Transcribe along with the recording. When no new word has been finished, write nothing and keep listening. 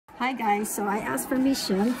Hi guys, so I asked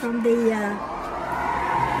permission from the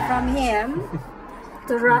from him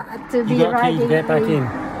to be riding a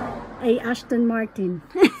Aston Martine.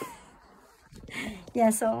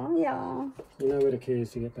 Yeah, so yeah. You know where the key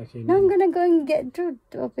is to get back in? No, I'm gonna go and get Drew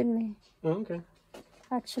to open me. Oh, okay.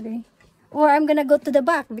 Actually, or I'm gonna go to the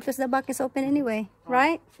back because the back is open anyway,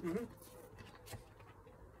 right? Mm-hmm.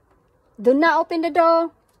 Do not open the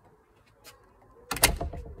door.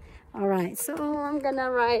 Alright, so I'm gonna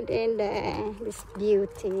ride in this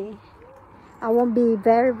beauty. I won't be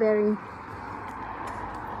very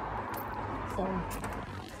so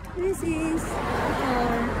this is the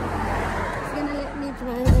car. It's gonna let me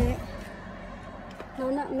drive it. No,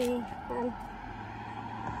 not me.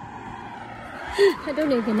 I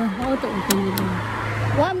don't even know how to open it.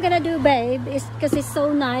 What I'm gonna do, babe, is because it's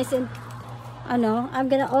so nice, and I know I'm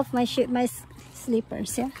gonna off my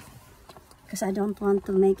slippers, yeah, because I don't want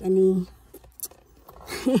to make any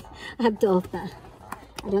I have to off that.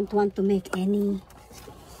 I don't want to make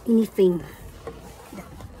anything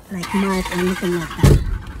like mark or anything like that.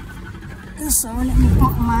 So let me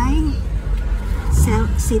put my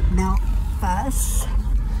seat belt first.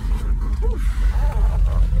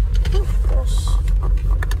 Gosh,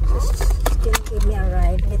 just gonna give me a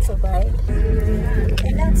ride, little ride,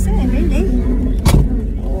 and that's it, really.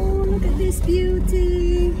 Oh, look at this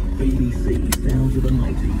beauty. BBC Sounds of the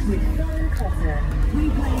 90s.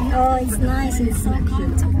 Oh, it's nice. It's so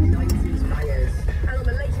comfortable. And on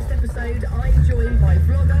the latest episode, I'm joined by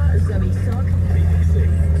vlogger Zoe Sugg. BBC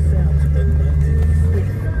Sounds of the 90s. With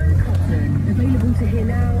Fern Cotton. Available to hear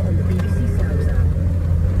now on the BBC Sounds app.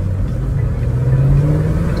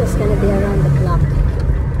 Just gonna be around the clock.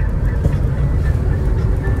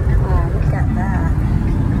 Wow, look at that.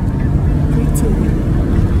 Pretty.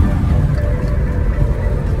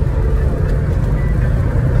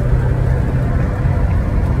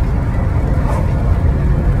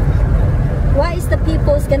 Why is the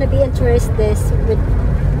people's gonna be interested with,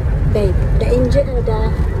 babe? The engine or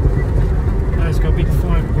the? It's got a big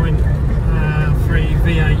 5.3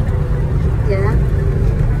 V8. Yeah.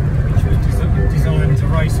 Which was designed to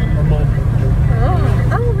race at Le Mans.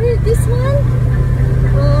 Oh, really? This one?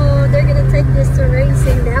 Oh, they're gonna take this to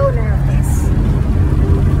racing. The owner of this.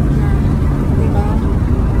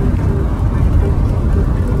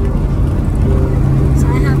 So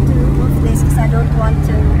I have to move this because I don't want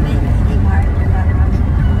to make any mark on that one.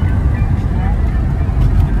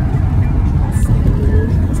 Let's see.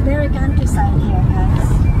 It's very countryside here, guys.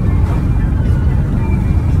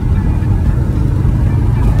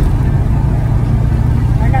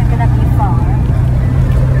 We're not gonna be far.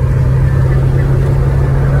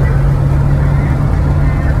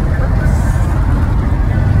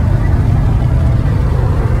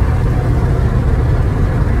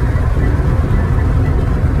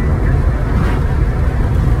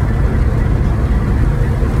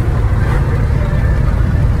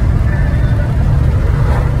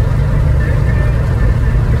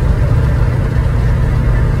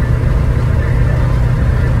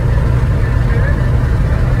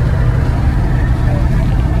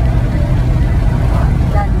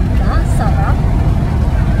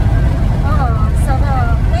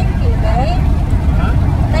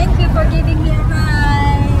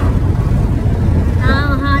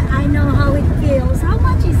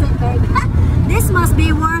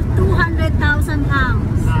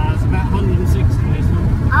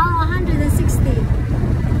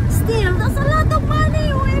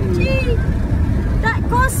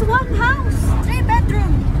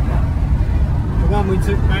 We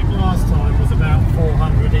took back last time was about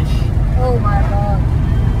 400-ish. Oh my god.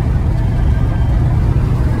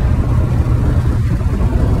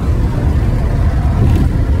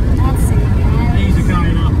 That's it, guys. These are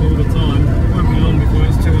going up all the time. Won't be long before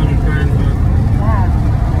it's 200 grand worth. Wow.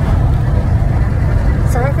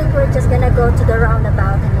 So I think we're just gonna go to the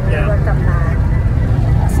roundabout and then we'll come back.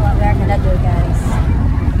 That's what we're gonna do, guys.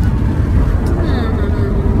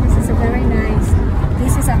 This is a very nice.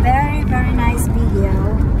 This is a very nice video.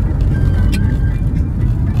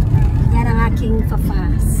 Yan ang aking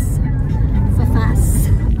fafas.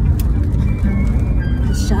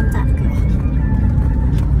 Shot ako.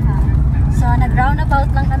 So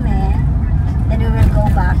nag-roundabout lang kami. Then we will go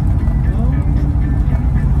back.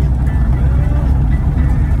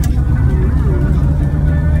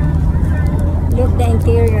 Look the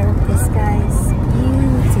interior of this, guys.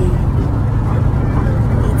 Beauty.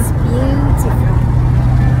 It's beautiful.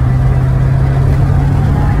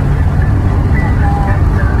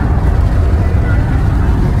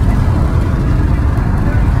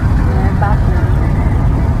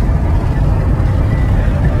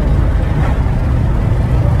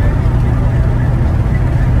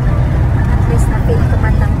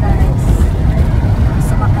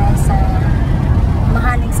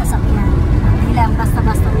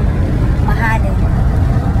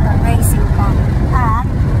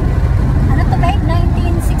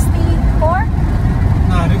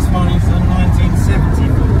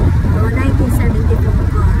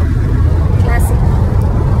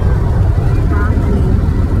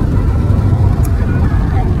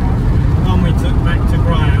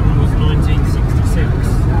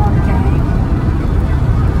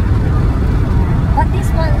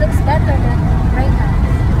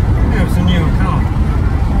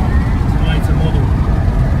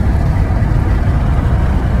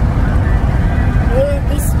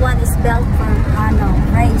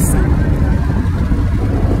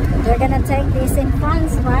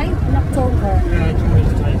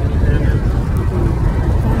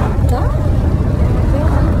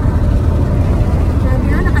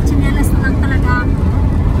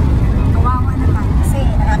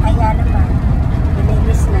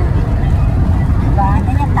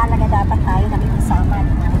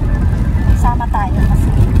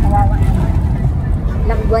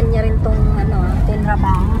 niya rin tong ano,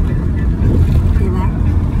 tinrabaho. Diba?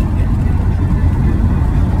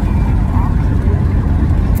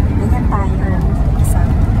 Ganyan tayo. Isa.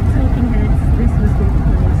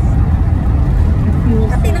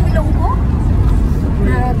 Kati ng ilong ko?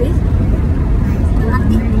 Grabe.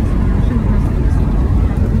 Laki.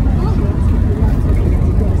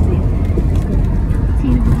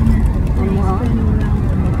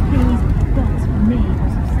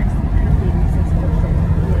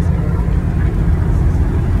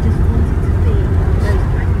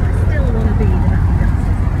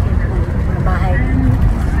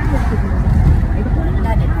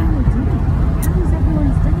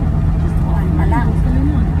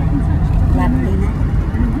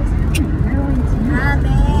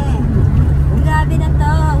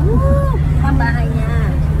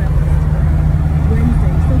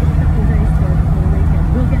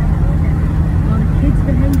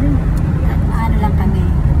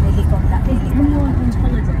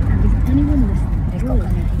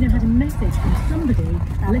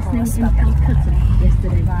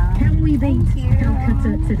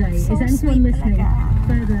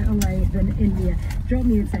 Further away than India, drop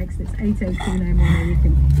me a text. It's 88291, or you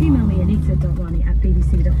can email me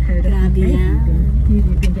anita.rani@bbc.co.uk.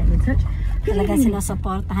 You've been getting in touch. Talaga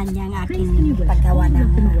sinusuportahan niya ang aking paggawa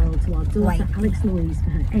ng white. Alex Louise for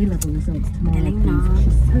her A-level results tomorrow. Galing, no?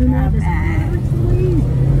 She's so nervous. Alex Louise,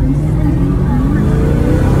 I'm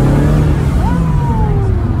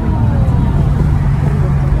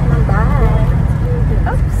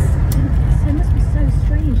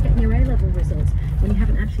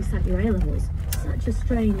sat your A-levels. Such a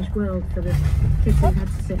strange world for the kids who had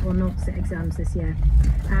to sit or not sit exams this year.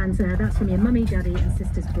 And that's from your mummy, daddy and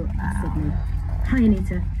sisters Brooke in Sydney. Hi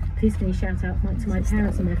Anita, please can you shout out to my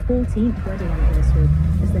parents on their 14th wedding anniversary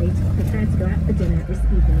as they prepare to go out for dinner this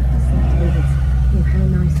evening at St David's. Oh, how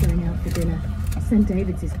nice going out for dinner. St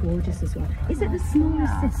David's is gorgeous as well. Is it the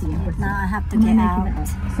smallest city in Britain? Now I have to get out.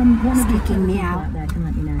 One of you kicking me out out there can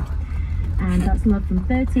let me know. And that's love from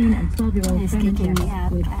 13 and 12-year-old Ben and Jess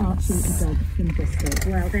with Archie and Dog from Bristol.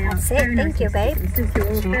 Well, they are very nice. Thank you, babe.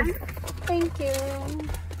 Thank you.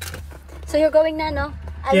 So you're going now, no?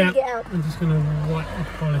 I will get out. I'm just going to wipe the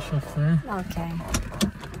polish off there. Okay.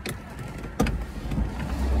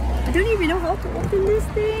 I don't even know how to open this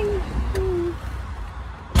thing.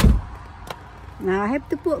 Now I have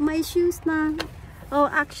to put my shoes now. Oh,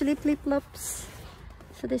 actually flip-flops.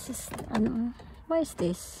 So this is, I don't know. What is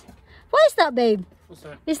this? What is that, babe? What's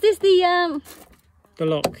that? Is this the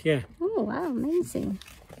lock, yeah. Oh wow, amazing.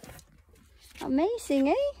 Amazing,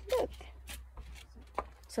 eh? Look.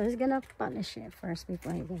 So he's gonna polish it first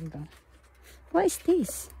before he can go. What is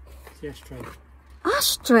this? It's the ashtray.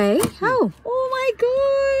 Ashtray? How? Oh my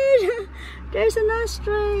god! There's an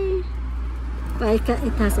ashtray. But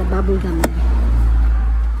it has a bubble gum there.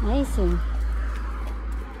 Amazing.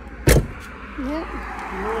 Yeah.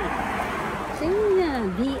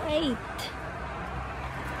 V8.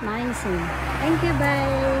 Nice. Thank you,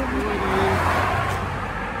 babe.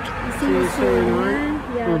 See you soon.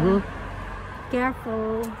 Yeah.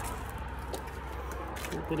 Careful.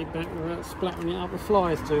 Get it back without splattering it up with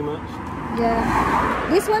flies too much. Yeah.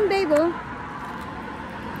 This one, babe. Oh.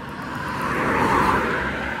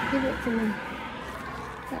 Give it to me.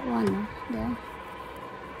 That one. Yeah.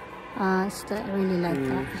 I really like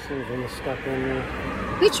that. Sort of stuck on there.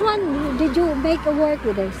 Which one did you make a work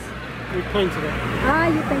with this? We painted it. Ah,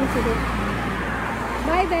 you painted it.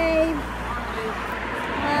 Bye, babe.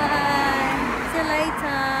 Bye. See you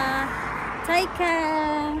later. Take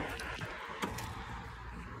care.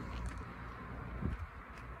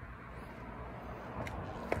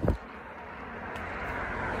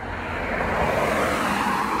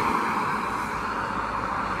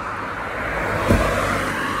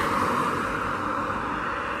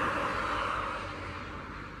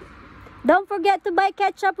 Don't forget to buy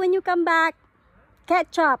ketchup when you come back.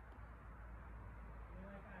 Ketchup.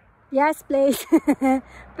 Yes, please.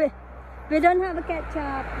 We don't have a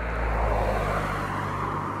ketchup.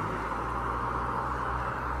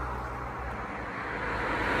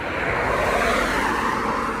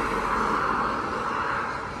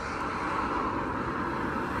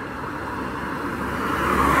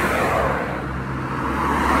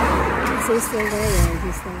 He's still there, yeah,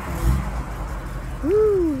 he's still there.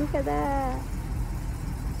 Ooh, look at that.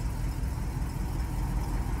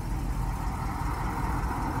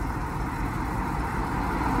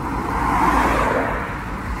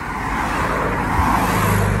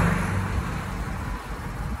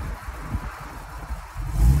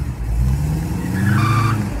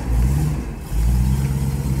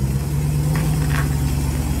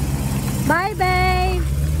 Bye, babe.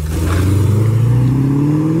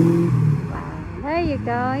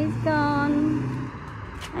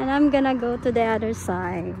 gonna go to the other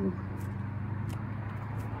side.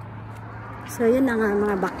 So, yun na nga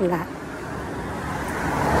mga bakla.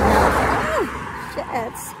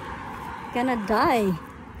 Jets. Gonna die.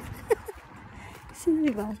 Kasi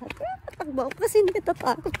diba? Takbo ako kasi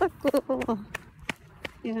natatakot ako.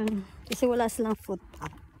 Yan. Kasi wala silang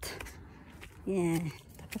footpath. Yeah.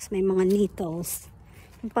 Tapos may mga needles.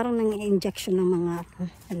 Parang nang-injection ng mga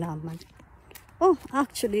halaman. Oh,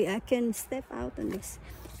 actually, I can step out on this.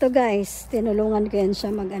 Ito guys, tinulungan ko yan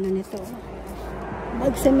siya mag-ano nito.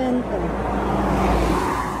 Mag-semento.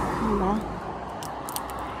 Diba?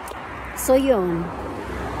 So, yun.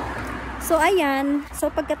 So, ayan.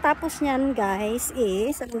 So, pagkatapos niyan, guys,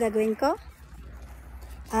 is, anong gagawin ko?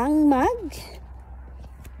 Ang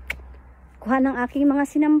kuha ng aking mga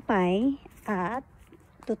sinampay at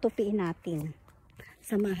tutupiin natin.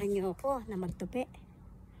 Samahan niyo ako na magtupi.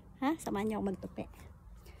 Ha? Samahan niyo ako magtupi.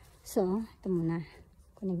 So, ito muna.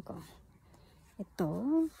 Kunin ko. Ito.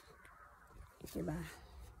 Diba?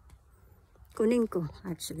 Kunin ko,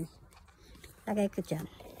 actually. Lagay ko dyan.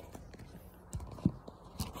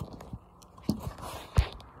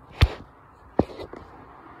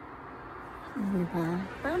 Diba?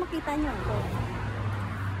 Para makita nyo ako.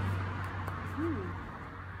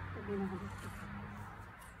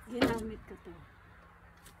 Ginamit ko to.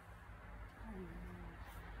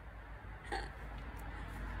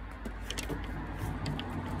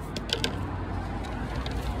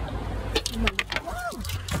 Wow!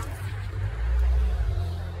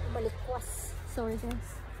 Balikwas. Sorry guys.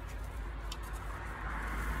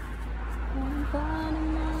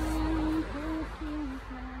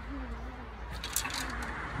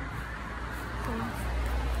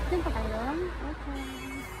 Diyan pa kayo? Okay.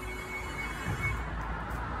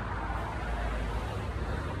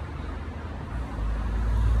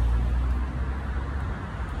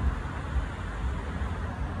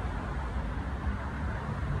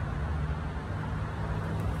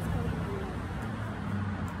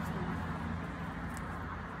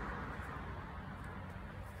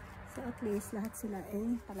 So at least lahat sila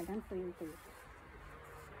talagang tuyo-tuyo.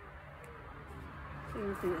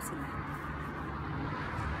 Tuyo-tuyo sila.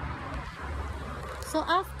 So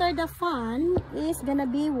after the fun is gonna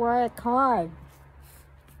be work hard.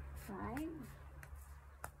 Right?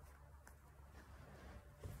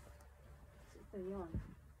 Ito yun.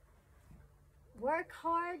 Work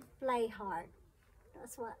hard, play hard.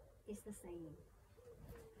 That's what is the saying.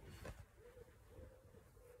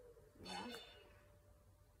 Yeah.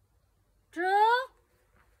 True?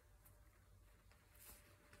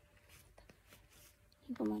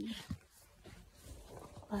 Come on.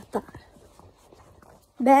 Bata.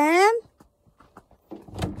 Ben?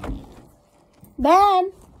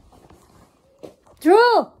 Ben?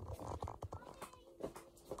 Drew?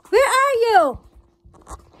 Where are you?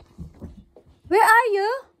 Where are you?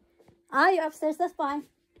 Ah, you're upstairs. That's fine.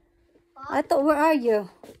 I thought, where are you?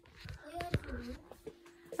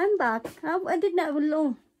 I'm back. I did not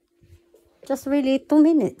long. Just really 2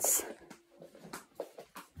 minutes.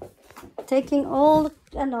 Taking all,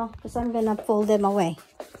 because I'm gonna pull them away.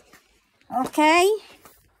 Okay?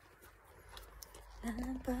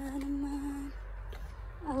 Ba naman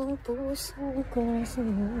ang puso ko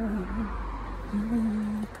sa'yo.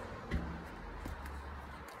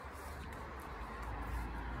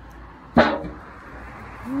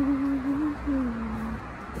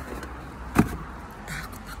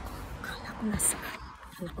 Takot ako. Kala ko nasaan.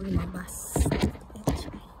 Kala ko lumabas.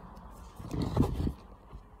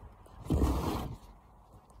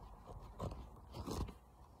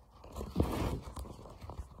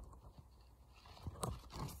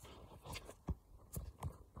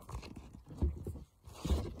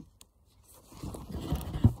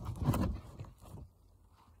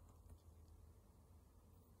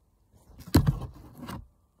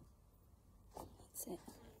 That's it.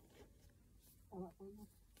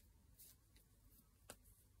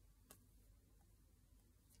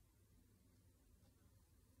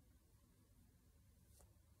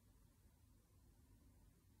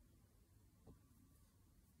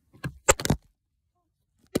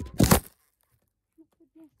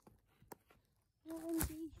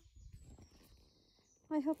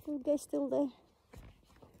 I hope you guys still there.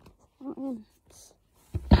 Oh,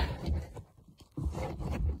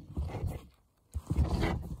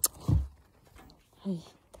 ay,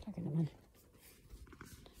 talaga naman.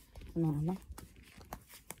 Ano?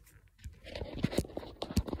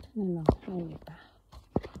 Ano pa.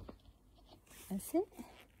 That's it.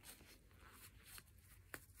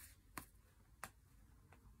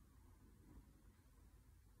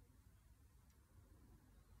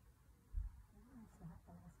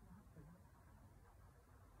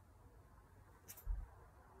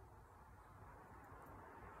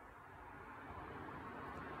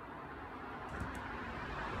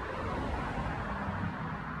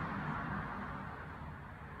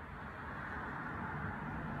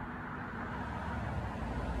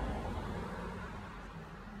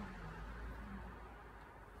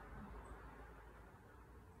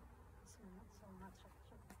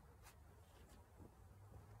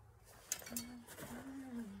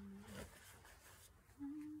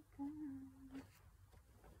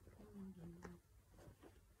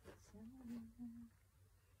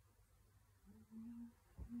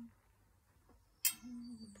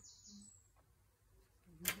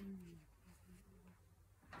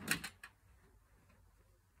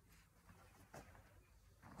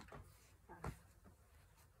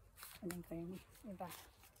 bathroom. Diba?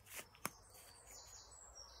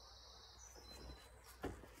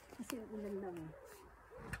 Kasi ulan lang eh.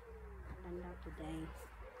 Ulan lang today.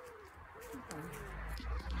 Diba?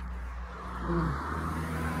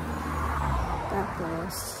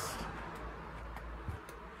 Tapos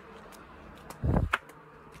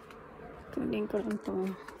kunin ko lang ito.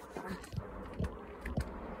 Diba?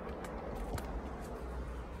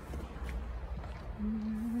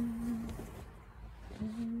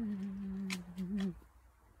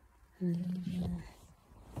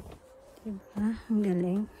 Ang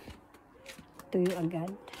galing. Tuyo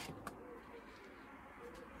agad.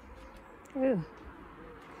 Oh.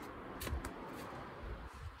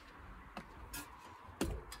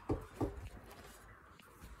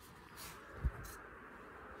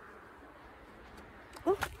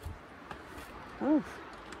 Oh. Oh.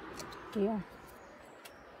 Yeah.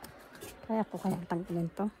 Kaya ko kayang tanggalin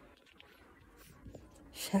to.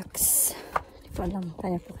 Shucks. Hindi ko alam.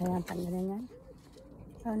 Kaya ko kayang tanggalin yan.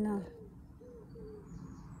 Oh no.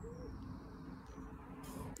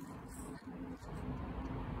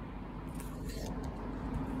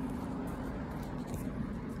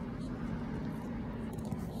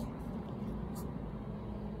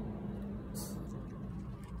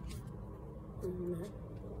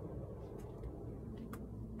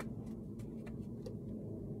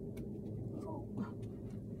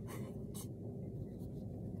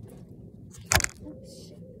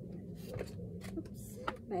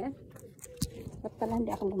 Ayan. Ba't pala hindi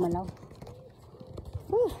ako lumalaw?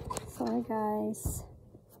 Sorry guys.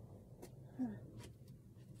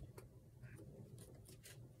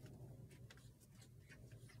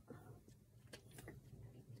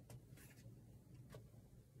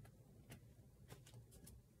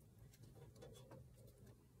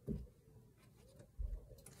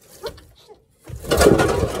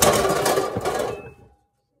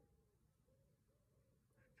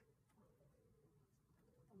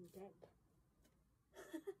 Dead.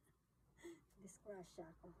 Discrash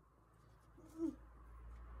ako.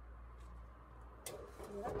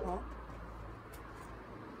 Hirap ha?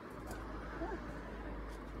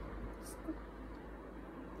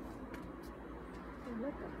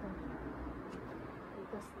 Hirap ako.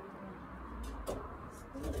 Bigas na ako.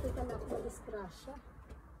 Hindi na ako ma-discrash.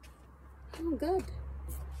 Oh God.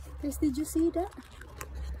 Guys, did you see that?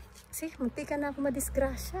 See, munti ka na ako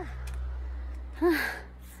ma-disgrasya.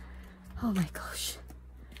 Oh my gosh.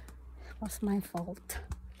 It was my fault.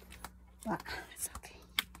 But it's okay.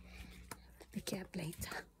 Be careful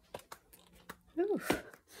later. Ooh.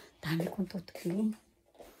 Dami kong tutuklin.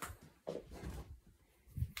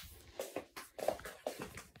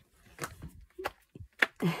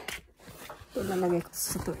 Ito nalagay ko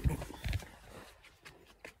sa toilet.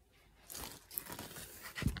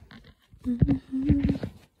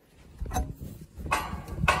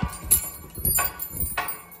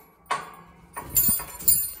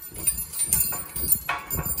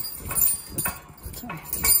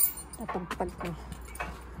 Tatagpag ko.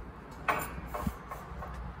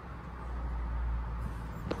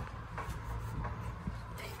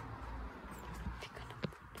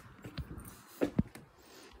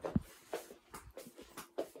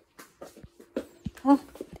 Oh,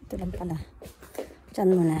 dito lang pala.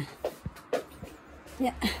 Diyan muna.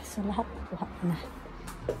 Yeah, so lahat kuha na.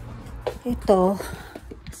 Ito.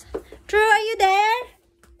 Drew, are you there?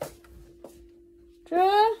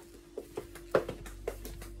 Drew?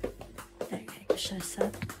 Lagay ko siya sa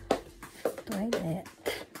toilet.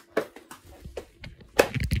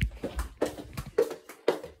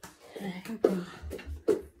 There we go.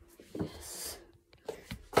 Yes.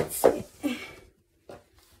 That's it.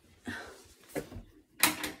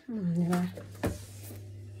 Diba?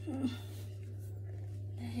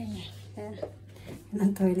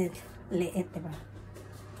 Ang toilet. Liit, diba?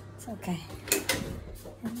 It's okay.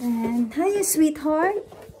 And then, hi, sweetheart.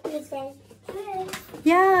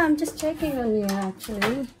 Yeah, I'm just checking on you,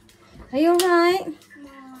 actually. Are you alright?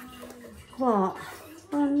 No. What?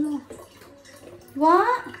 Oh, no.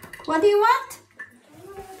 What? What do you want?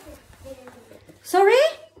 Sorry?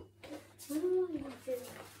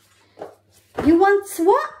 You want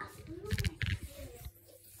what?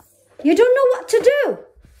 You don't know what to do?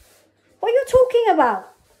 What are you talking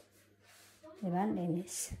about? Diba,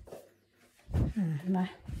 linis. Diba?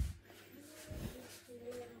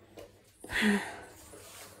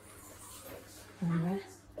 Diba?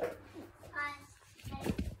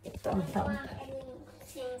 Ito ang taon.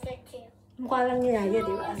 Mukha lang niya,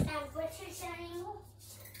 diba?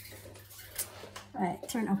 Alright,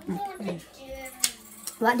 turn off my phone.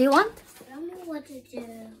 What do you want? I don't know what to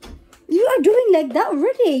do. You are doing like that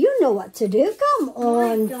already. You know what to do. Come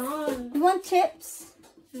on. You want chips?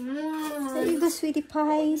 There you go, sweetie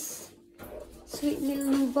pies. Sweet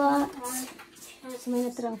little butts. So may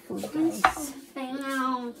natirang food, guys.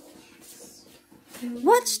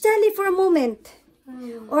 Watch telly for a moment.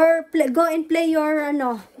 Or go and play your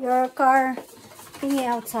car thingy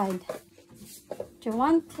outside. Do you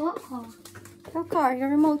want? What car? Your car, your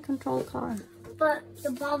remote control car. But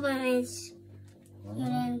the problem is you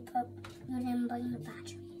didn't bring the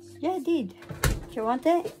batteries. Yeah, I did. Do you want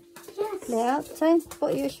it? Yes. Play outside.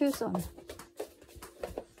 Put your shoes on.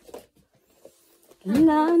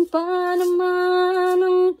 Kailan pa naman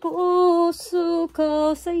ang puso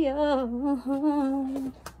ko sa'yo?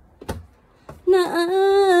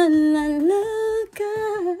 Naalala ka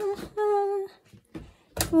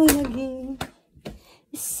kung naging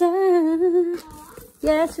isa.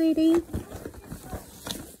 Yeah, sweetie.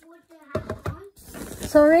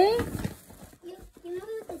 Sorry? You know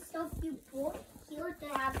the stuff you bought here to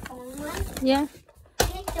have fun with? Yeah.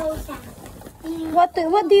 Take those out. What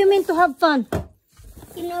do you mean to have fun?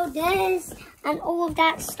 You know this and all of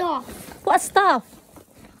that stuff. What stuff?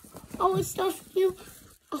 All the stuff you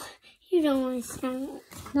don't understand.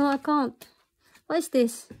 No, I can't. What is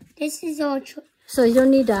this? This is all, So you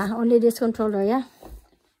don't need that, only this controller, yeah?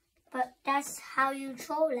 but that's how you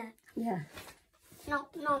control it. Yeah. No,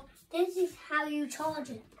 this is how you charge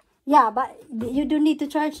it. Yeah, but you do need to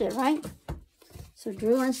charge it, right? So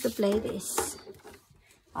Drew wants to play this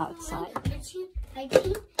outside. I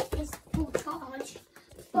think it's full charge.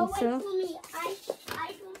 But wait So? for me.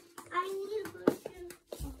 I need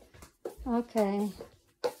to. Okay.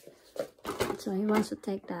 So he wants to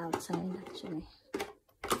take that outside, actually.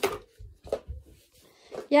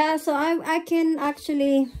 Yeah, so I can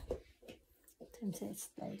actually.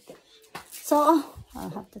 So I'll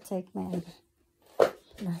have to take my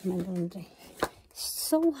laundry.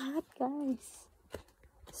 So hot, guys.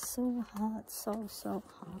 So hot, so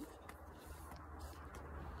hot.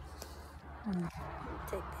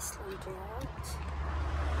 Take this laundry out.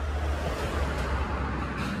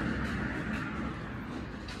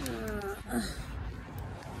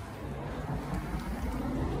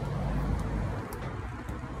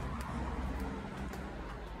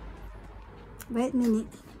 Wait a minute.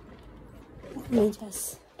 Let me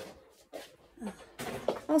just.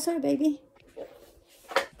 Oh, sorry, baby.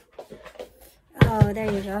 Oh, there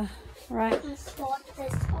you go. Right. Start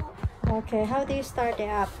this up. Okay, how do you start it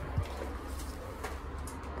up?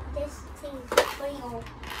 This thing's pretty old.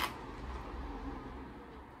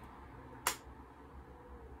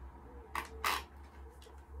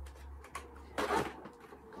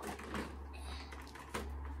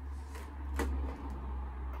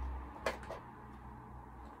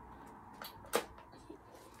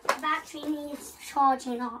 The battery needs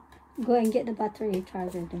charging up. Go and get the battery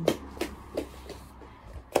charger then.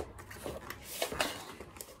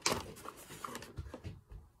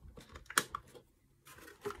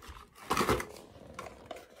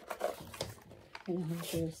 I don't know how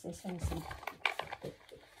to use this also.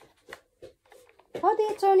 How do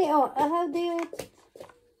you turn it on?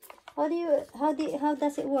 How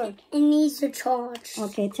does it work? It needs to charge.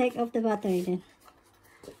 Okay, take off the battery then.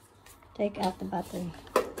 Take out the battery.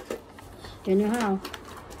 Do you know how?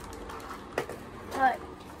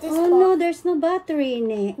 This Oh no, there's no battery in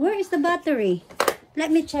it. Where is the battery?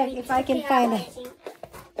 Let me check if I can find it.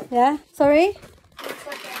 Yeah? Sorry?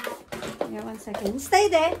 Yeah, 1 second. Stay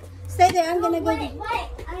there. Stay there. I'm gonna go. Wait.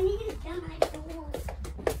 I need to get my door.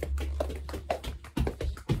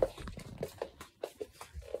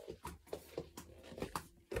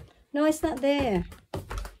 No, it's not there.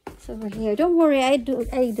 It's over here. Don't worry, I do it.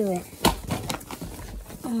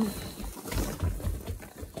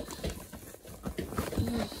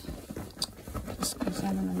 Excuse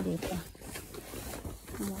naman dito.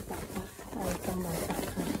 Bata ka. Ay, itong bata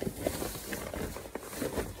ka.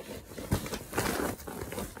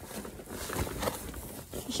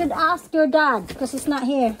 You should ask your dad because he's not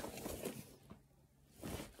here.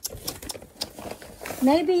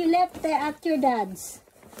 Maybe you left it at your dad's.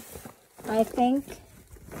 I think.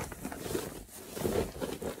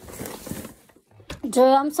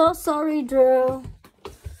 Drew, I'm so sorry, Drew.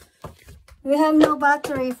 We have no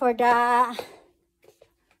battery for that.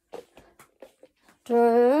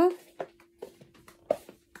 Drew.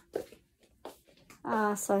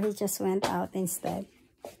 So he just went out instead.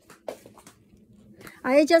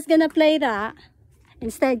 Are you just gonna play that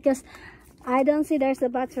instead? Because I don't see there's a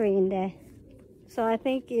battery in there. So I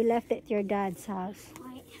think you left it at your dad's house.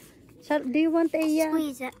 Wait. So, do you want a...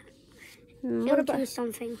 Squeeze it. what It'll about... do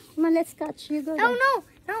something. Come on, let's catch. You go there.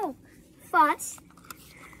 No. First,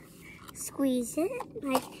 squeeze it.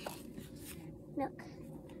 Like, look.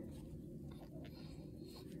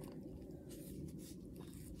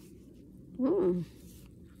 Mm.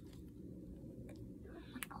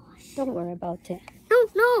 Don't worry about it.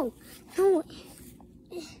 No. Look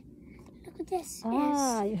at this.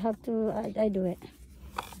 Ah, you have to. I do it.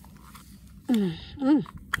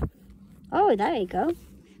 Oh, there you go.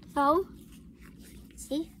 Oh.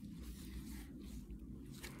 See?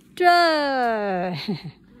 Dry.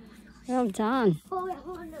 Well done. Oh, wait,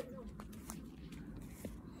 hold on. No.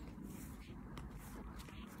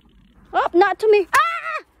 Oh, not to me.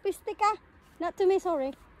 Ah! Pistika. Not to me,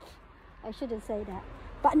 sorry. I shouldn't say that.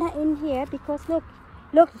 But not in here because look,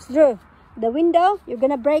 Drew. The window, you're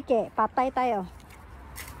gonna break it. Patay tayo.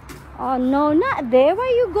 Oh no, not there.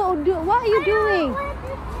 Where you go? What are you doing? What are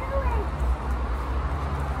you doing?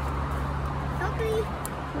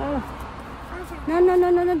 Oh. Okay. No,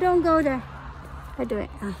 don't go there. I do it.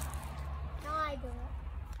 No, I do it.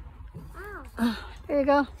 Ow. There you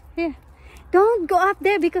go. Here. Don't go up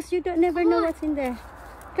there because you don't never know what's in there.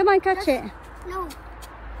 Come on, catch it. No.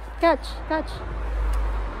 Catch.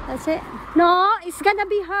 That's it. No, it's gonna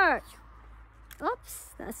be hurt. Oops,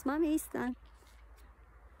 that's mommy's done.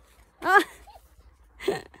 Oh.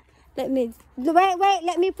 Let me wait.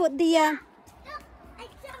 Let me put the. Look, I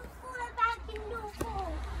just put it back in the hole.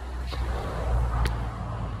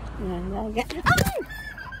 Oh!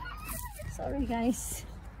 Sorry, guys.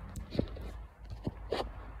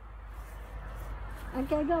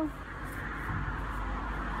 Okay, go.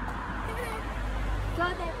 Go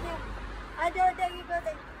there. There you go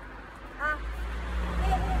there.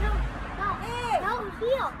 Hey. No,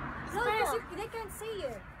 here. No, because they can't see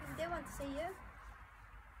you. They want to see you.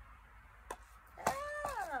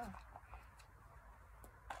 Ah.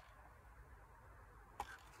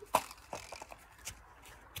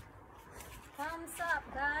 Thumbs up,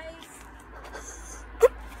 guys.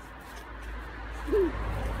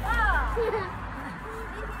 Ah. In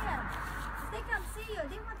here. They can't see you.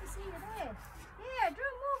 They want to see you there. Here,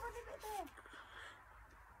 Drew, move a little bit there.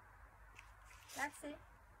 That's it.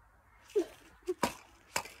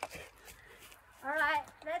 All right,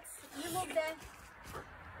 you move there.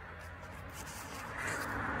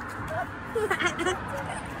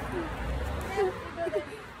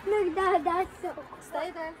 Look, that's so.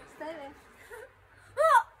 Stay there.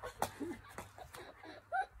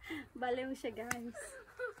 Baliw siya, guys.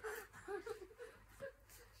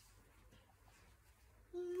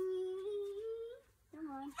 Come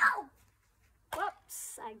on. Whoops,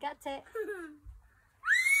 I got it.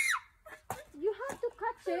 You have to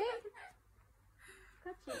catch it.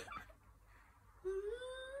 Catch it.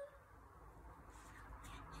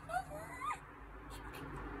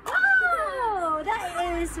 Oh, that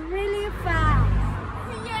is really fast.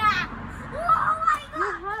 Yeah. Oh my You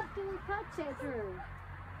God. have to catch it, Drew.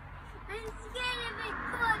 I'm scared if it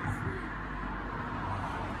cuts me.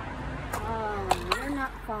 Oh, you're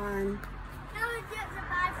not fun. No, it's just a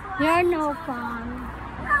bad for You're no fun.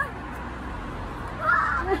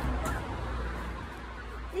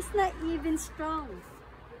 It's not even strong.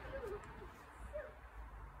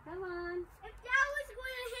 Come on. If that was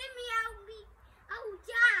going to hit me, I would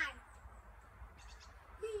die.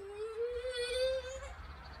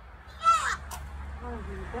 Oh my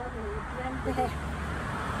God, it went there.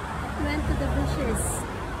 It went to the bushes.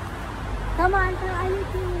 Come on, I need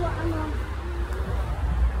to,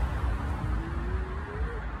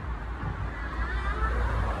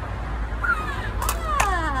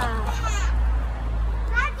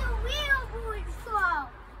 That's a real good slow.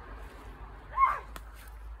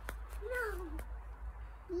 No.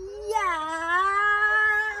 Yeah.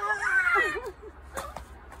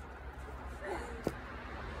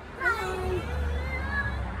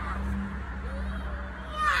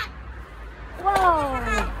 Whoa.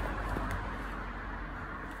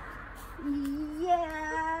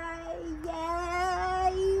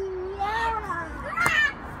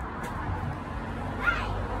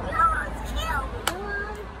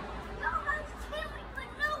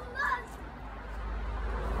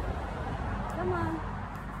 Come on.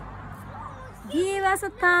 Give us a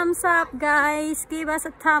thumbs up, guys. Give us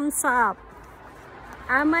a thumbs up.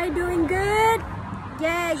 Am I doing good?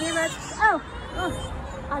 Yeah, give us. Oh.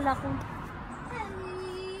 Ala ko.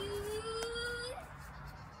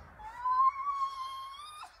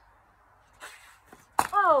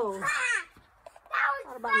 Oh.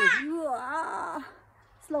 What about me? Yeah.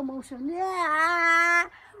 Slow motion. Yeah.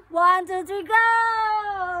 1, 2, 3, go.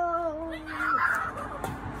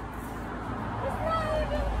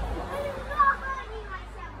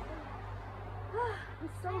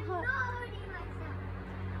 It's so hot.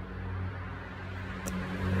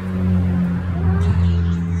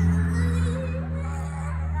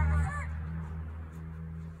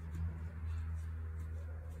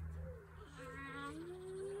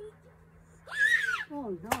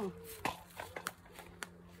 Oh no.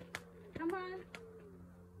 Come on.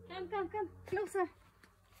 Come. Closer.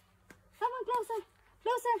 Come on, closer.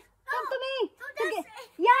 Come to me.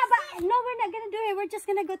 Yeah, but no, we're not gonna do it. We're just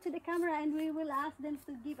gonna go to the camera and we will ask them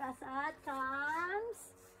to give us a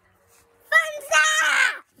thumbs.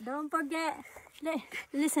 Don't forget.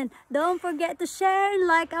 Listen, don't forget to share and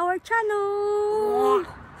like our channel.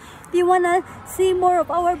 If you wanna see more of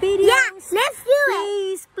our videos, let's do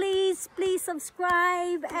it. Please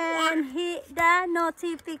subscribe and hit the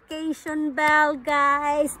notification bell,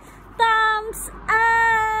 guys. Thumbs up.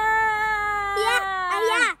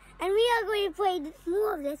 Yeah. And we are going to play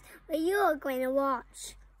more of this, but you are going to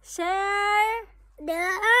watch. Share the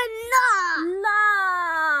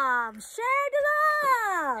love. Share the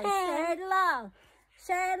love. Share the love.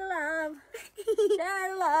 Share the love. Share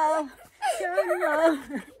the love. Share the love.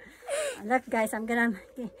 Look, guys, I'm gonna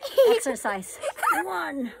exercise.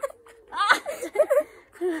 1,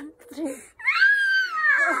 2, 3, 4,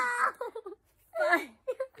 5,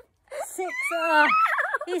 6.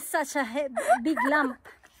 He's such a big lump.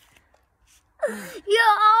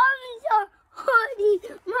 Your arms are holding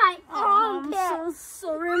my armpit. I'm so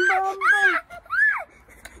sorry, Mom.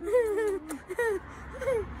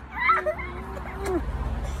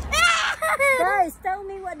 Guys, tell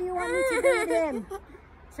me, what do you want me to do with him?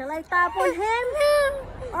 Shall I tap on him?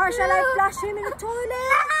 Or shall I flush him in the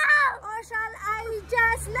toilet? Or shall I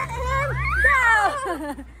just let him go?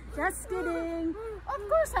 Just kidding. Of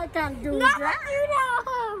course I can't do that. Never do that at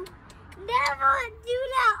home. Never do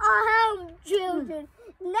that at home, children.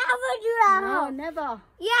 Never do that at No, home. never.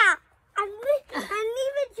 Yeah, and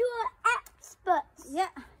leave it to our experts.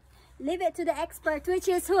 Yeah. Leave it to the expert, which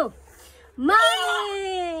is who?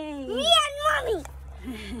 Mommy! Me and Mommy.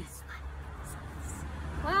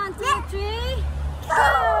 1, 2, 3, go!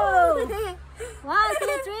 1,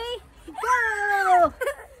 2, 3, go!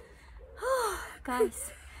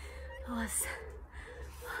 Guys, that was...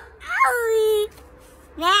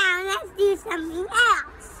 Now let's do something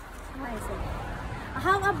else. What is it?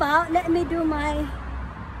 How about let me do my...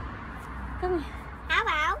 Come here. How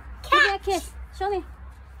about Give me a kiss. Show me.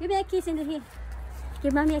 Give me a kiss in the here.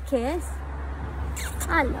 Give Mommy a kiss.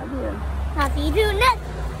 I love you. Love you too.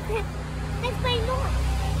 Let's play more.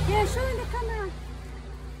 Yeah, show in the camera.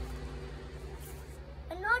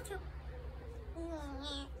 And not you.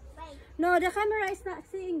 No, the camera is not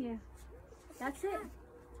seeing you. That's it.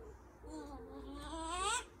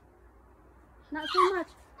 Not so much.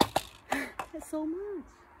 That's so much.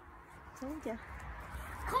 Told ya.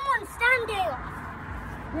 Come on, stand there.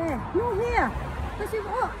 Yeah, no here. Because you,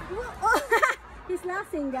 oh. He's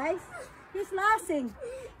laughing, guys. He's laughing.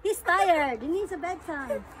 He's tired. He needs a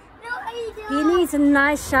bedtime. No, I don't. He needs a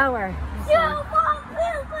nice shower. You won't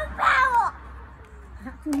feel the power.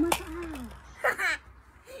 Not too much. Ow.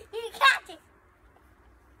 You catch it.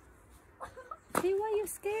 See why you're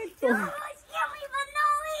scared You for? almost killed me for no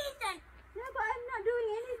reason. Yeah, but I'm not doing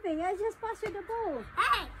anything. I just passed you the ball.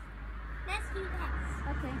 Hey, let's do this.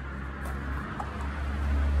 Okay.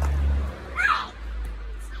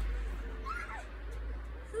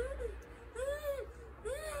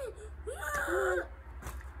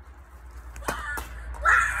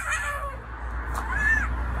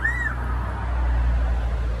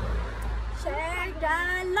 Share the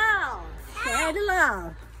love. Share the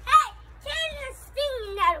love. Hey, change the sting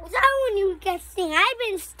nettles. I want you to get sting. I've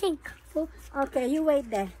been sting. Okay, you wait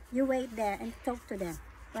there. You wait there and talk to them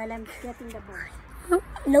while I'm getting the ball.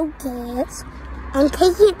 No kids. I'm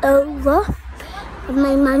taking over of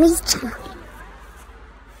my mommy's channel.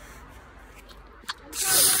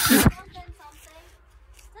 Tell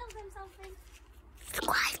them something.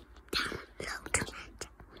 Subscribe, download,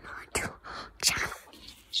 to channel,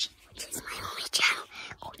 which is my only channel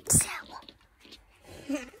called Sarah.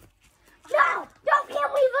 No! Don't kill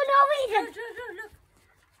me for no reason! Look.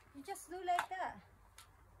 You just do like that.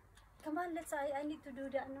 Come on, let's. I need to do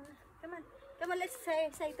that. No. Come on. Let's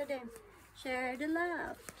say to them. Share the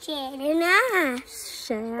love. Share the love.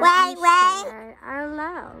 Share. Wait. Share our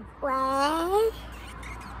love. Wait.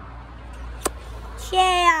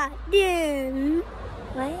 Share the.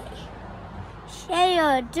 Wait.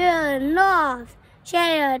 Share the love.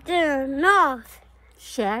 Share the love.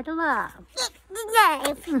 Share the love.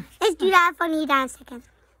 Yeah. Let's do that funny dance again.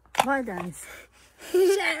 What dance?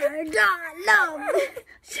 Share the love.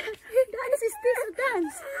 Dance is still a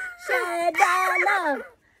dance. Share the love.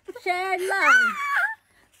 Share love.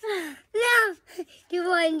 No. You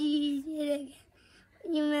want to do it again.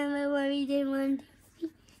 You remember when we did one?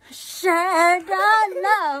 Share the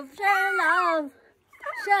love. Share love.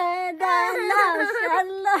 Share the love. Share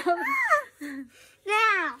love.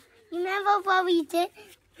 Now. remember what we did?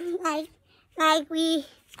 Like we.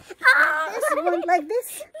 This one like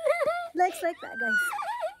this. Legs like that,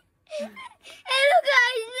 guys. Hello,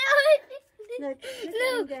 guys. Look,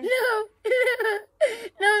 No, guys.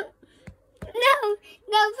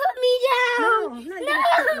 no, put me down. No, I'm not gonna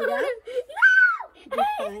put you down. No. Be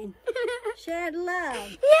fine. Share the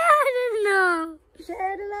love. Yeah, no.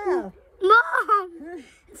 Share the love. Mom,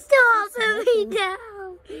 stop putting me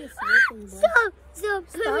down. He's waiting, boy. Stop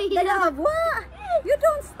putting Stop me the down. love. What? You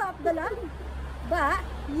don't stop the love. But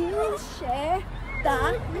you share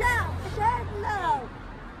the love. Share the love.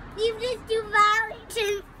 You just do violence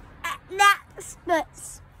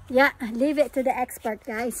experts. Yeah, leave it to the expert,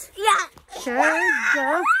 guys. Yeah. Share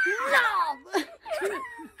the love.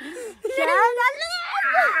 Share the love.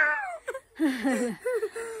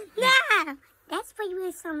 Now, let's play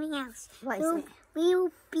with something else. What is it? We'll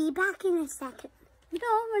be back in a second.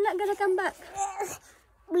 No, we're not gonna come back.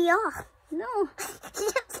 We are. No.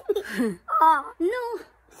 Yes, we are. No.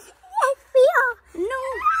 Yes, we are. No.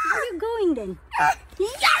 Where are you going then? Yeah,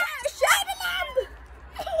 shut it up.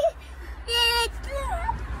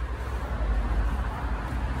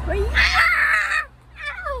 Where are you? Ow!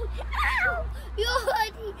 Ow! You're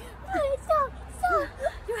hurting. Stop.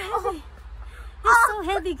 You're heavy. He's so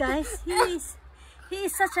heavy, guys. He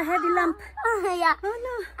is such a heavy lump. Yeah. Oh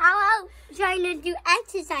no. I'm trying to do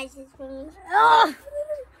exercises for me. Oh.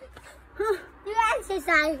 Do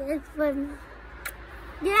exercises for me.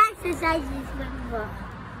 Do exercises for me.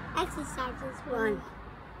 Exercises for me. 1,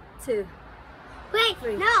 2, Wait,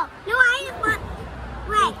 3. no, I want.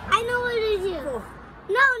 Wait, I know what to do. 4.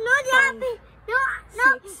 No, not that. 5, No,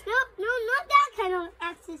 6. not that kind of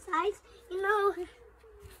exercise. You know,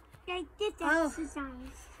 like this Oh.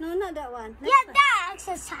 exercise. No, not that one. Yeah, that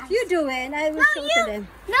exercise. You do it and I will show to them.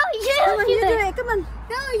 No, you Come on, do you do it. it. Come on.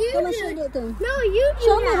 No, you Come on, do show it. it to them. No, you do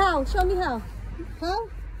Show me that. how. Show me how. How?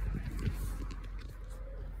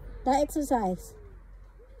 That exercise.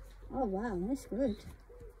 Oh wow, that's good.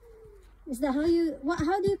 Is that how you?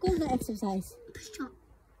 How do you call the exercise? Push up.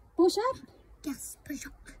 Push up? Yes, push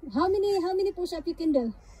up. How many push up you can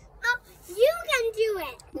do? Oh, you can do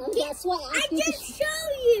it. That's why I asked you to just show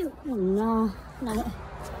you. Oh, no. No.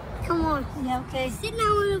 Come on. Yeah, okay. Sit down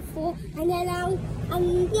on the floor, and then I am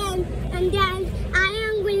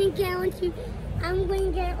going to get onto. I'm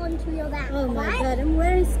going to get onto your back. Oh my right? god, I'm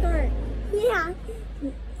wearing skirt. Yeah.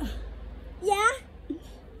 Yeah.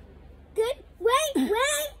 Good. Wait.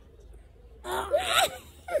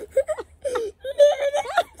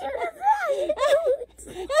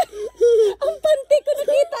 Ang panty ko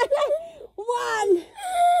nakita na. 1,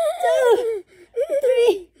 2,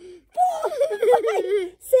 3, 4,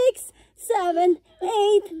 5, 6, 7,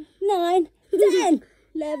 8, 9, 10,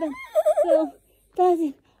 11, 12,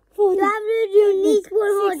 13, 14, You need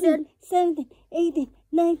 100. 17, 18,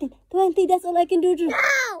 19, 20. That's all I can do.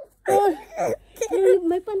 Ow!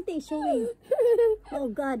 My panty is showing. Oh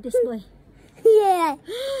God, this boy. Yeah.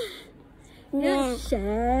 Yeah.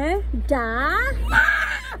 Share the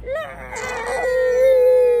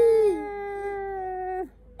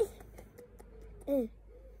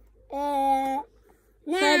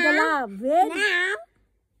share the love with Now.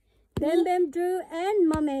 Bam, Drew, and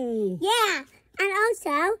Mommy. Yeah. And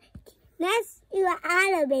also, let's do an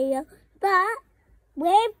other video, but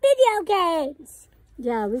with video games.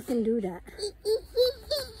 Yeah, we can do that.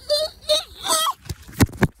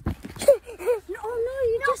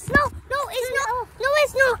 It's not.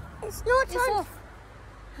 It's not. It's off.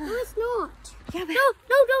 No, it's not. Yeah, but No,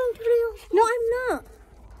 don't turn it off. no, I'm not.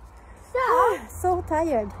 So, So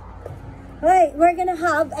tired. Wait, we're gonna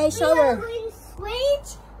have a we are shower. going to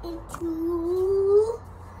switch into.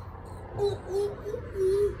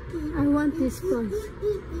 I want this phone.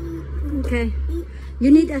 Okay. You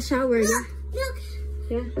need a shower, yeah? Look,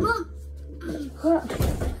 Yeah. Mom. What?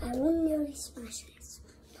 I will nearly smash this.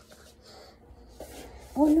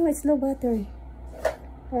 Oh no, it's low battery.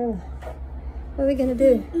 Oh. What are we gonna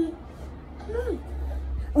do?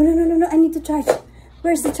 Oh no, I need to charge.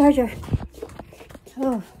 Where's the charger?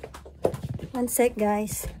 Oh. 1 sec,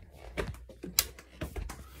 guys.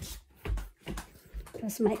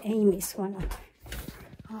 Because my aim is one up.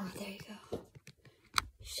 Oh, there you go.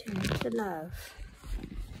 Share the love.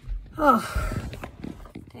 Oh.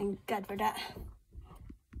 Thank God for that.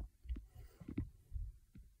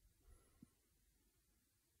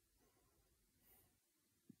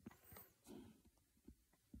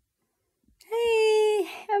 Hey,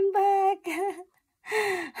 I'm back.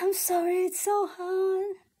 I'm sorry, it's so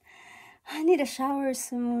hot. I need a shower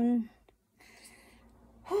soon.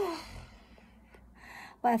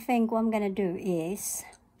 But I think what I'm gonna do is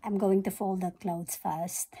I'm going to fold the clothes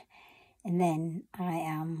first And then I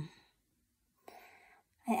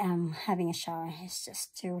am having a shower. It's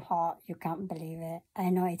just too hot. You can't believe it. I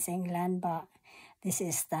know it's England, but this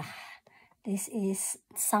is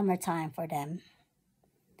summertime for them.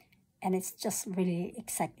 And it's just really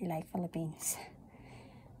exactly like Philippines.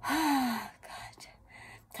 God,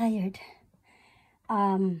 tired.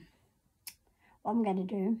 What I'm gonna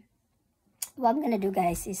do,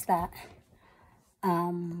 guys, is that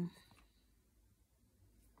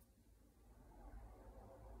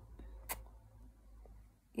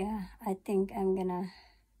yeah, I think I'm gonna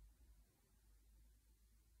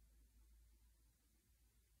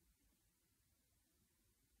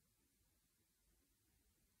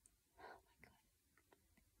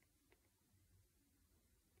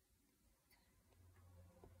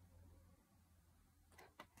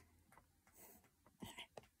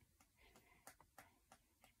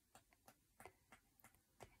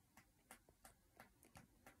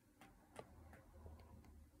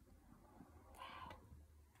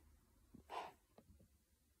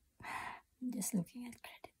I'm just looking at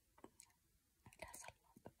credit. That's a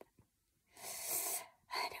lot.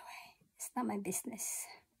 Anyway, it's not my business.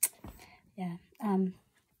 Yeah. I'm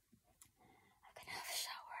gonna have a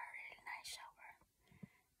shower, a really nice shower,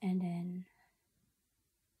 and then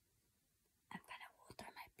I'm gonna water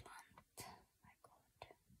my plant. My God.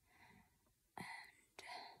 And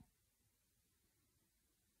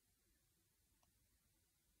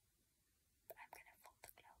I'm gonna fold the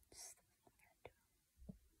clothes.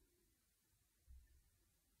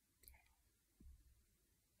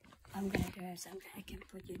 I'm gonna do is I can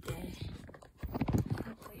put you there.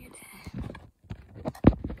 I'll put you there.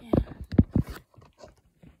 Yeah.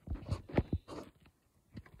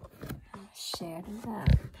 Share the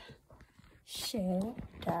love. Share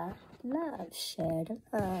the love. Share the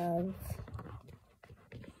love.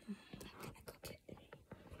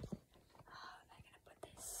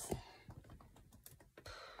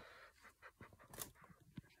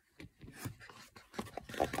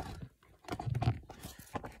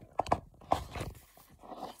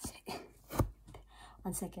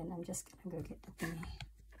 One second, I'm just gonna go get the thingy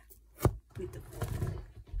with the phone.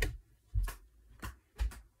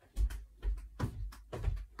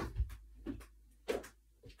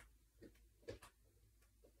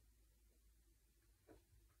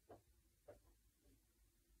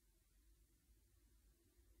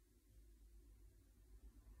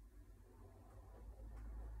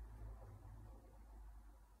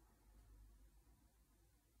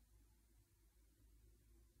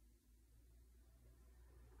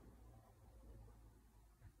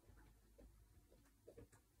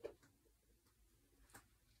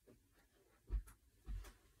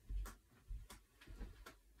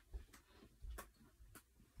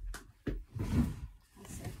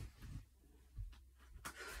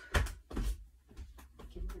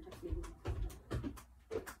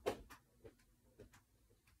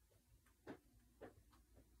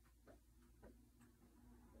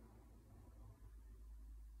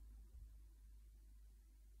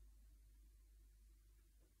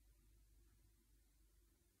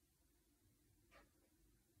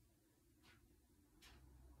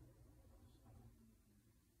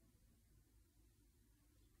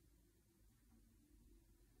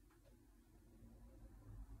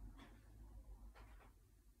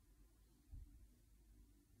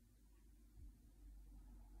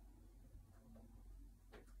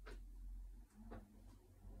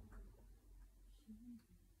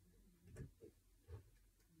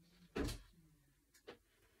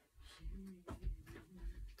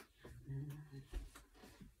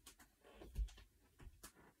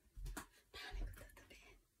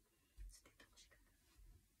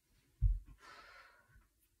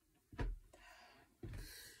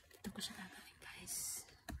 Ito ko siya gagawin, guys.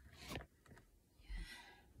 Yeah.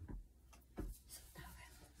 So,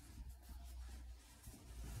 towel.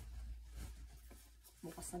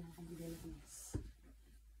 Bukas na lang ako maglilinis.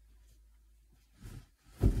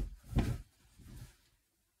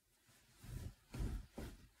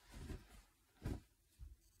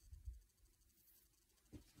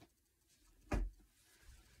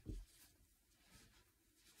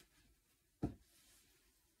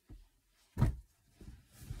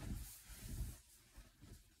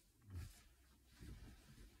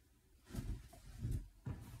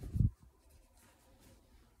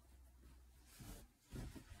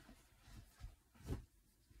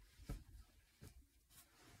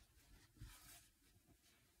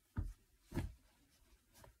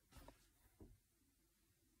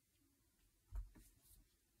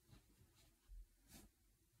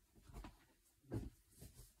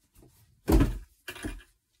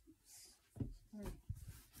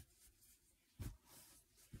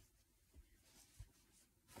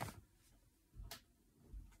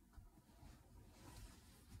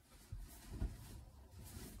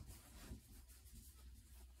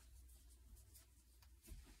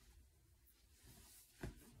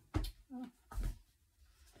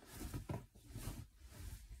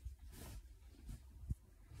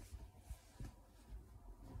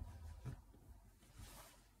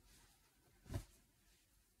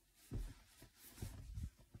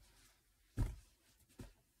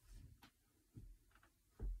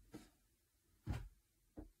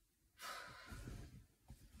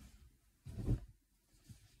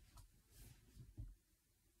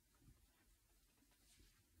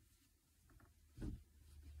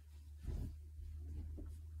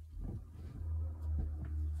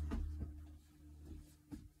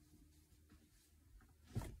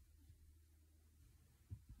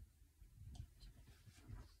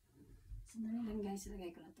 Sandali lang guys,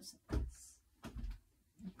 ilagay ko na to sa taas.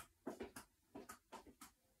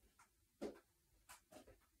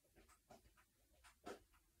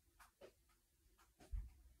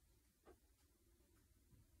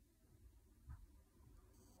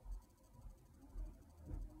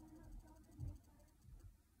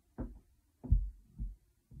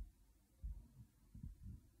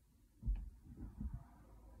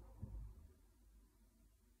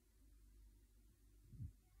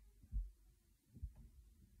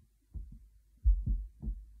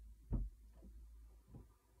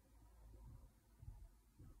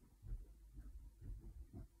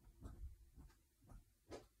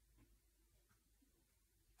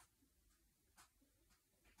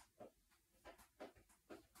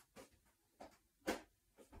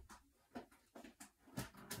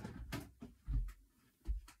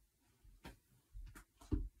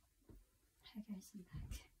 Hi guys, I'm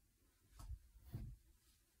back.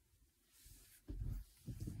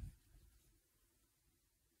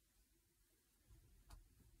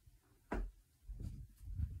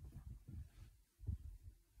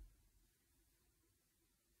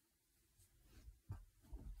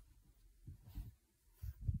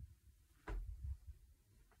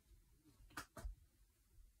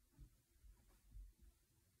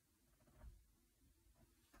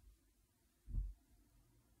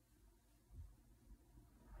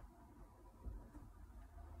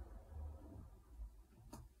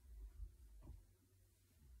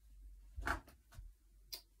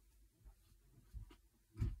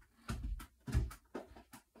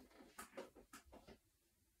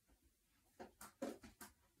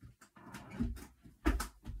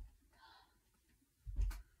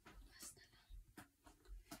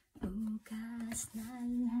 Bukas na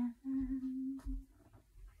lang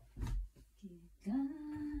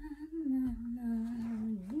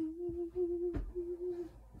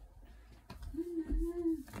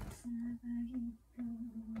kita sa bagito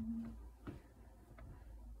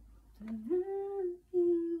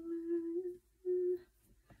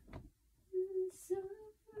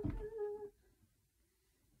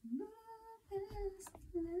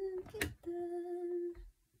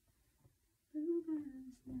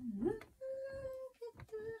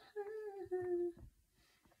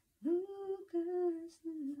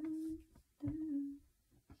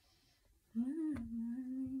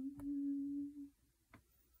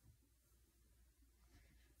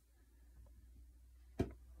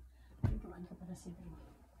siguro.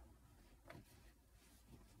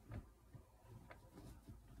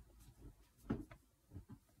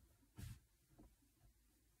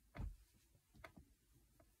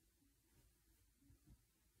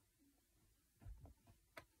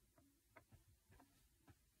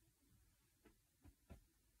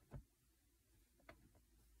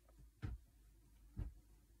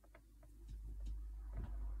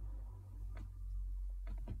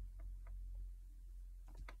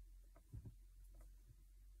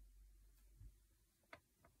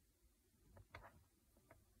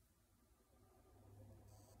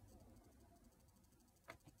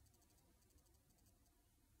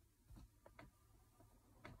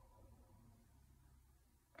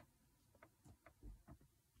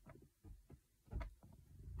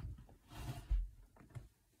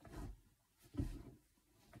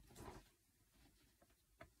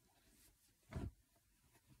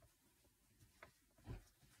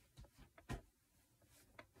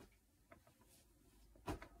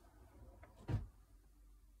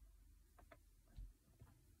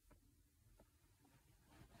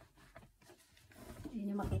 Hindi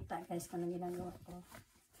nyo makita guys kung anong ginagawa ko.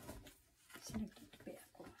 Kasi nagtutupi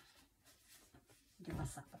ako. Hindi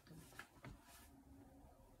basa pa ito.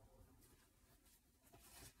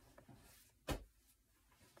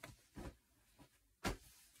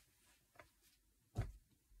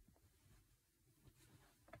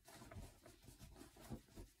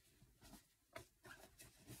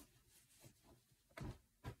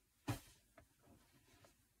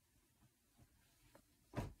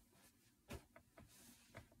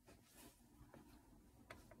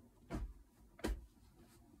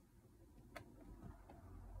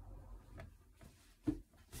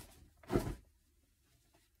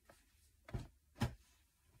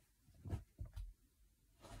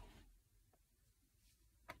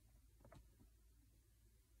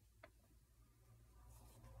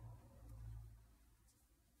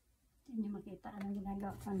 Hindi nyo makita anong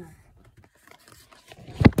ginagawa ko na.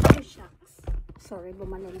 Oh, shucks. Sorry,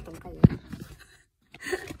 bumalentong kayo.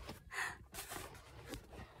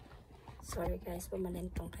 Sorry guys,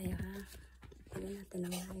 bumalentong kayo ha. Pagyan natin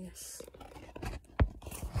ang ayos.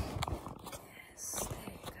 Yes,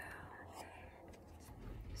 there you go.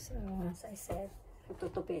 So, As I said,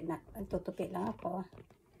 nagtutupi lang ako.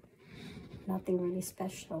 Nothing really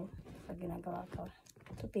special sa ginagawa ko.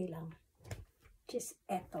 Tupi lang. Just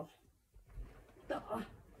eto. Ito.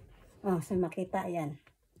 Oh, so makita yan.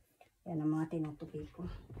 Yan ang mga tinutupi ko.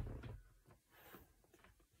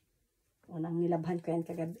 Unang nilabhan ko yan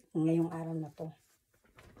kagabi, ngayong araw na to.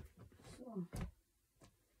 So,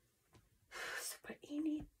 super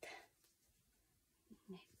init.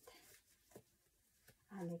 Init.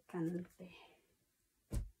 Alicante.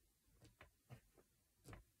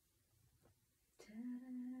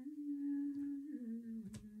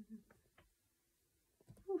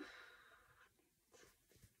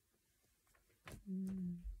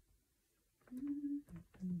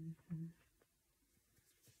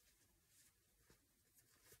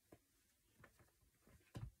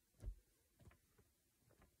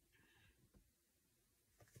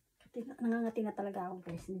 Nangangati na talaga ako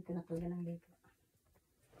guys, hindi ko na talaga ng ligo.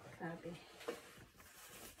 Grabe.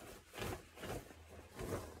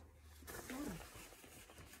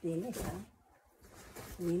 Linis ha.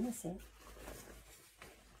 Linis eh.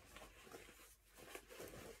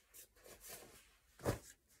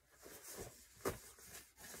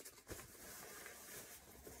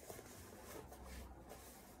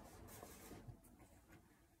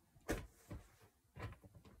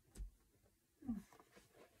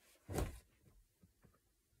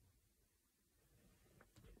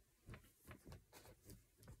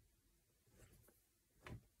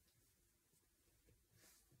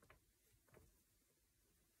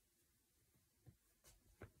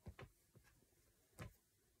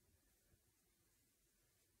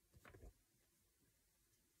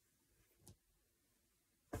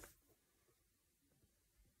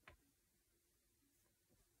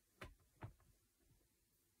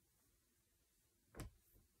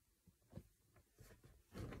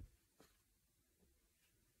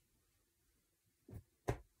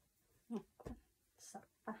 Basak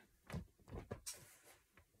pa.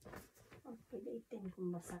 Pilitin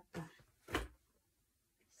kung basak pa.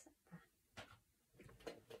 Basak pa.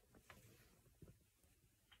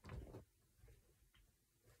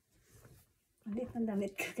 Ulit ang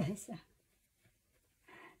damit ko guys ah.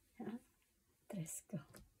 Dress ko.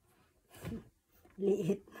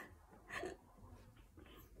 Liit.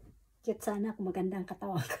 Cute sana kung magandang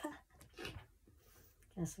katawan ka.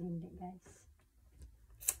 Kaso hindi guys.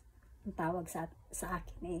 Ang tawag sa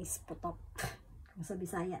akin is putok. Kung sa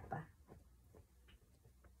Bisaya pa.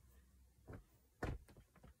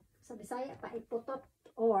 Sa Bisaya pa ay putot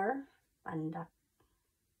or pandak.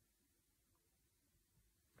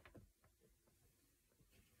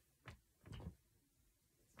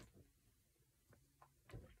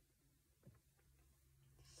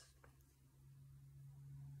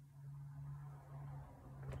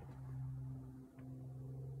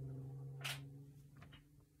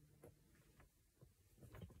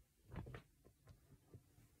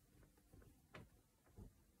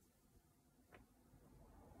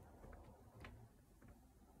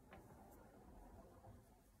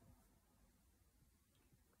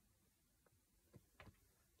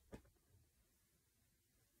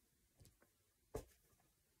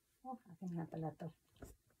 Oh, akin nga pala to.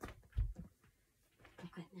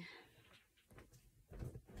 Okay na.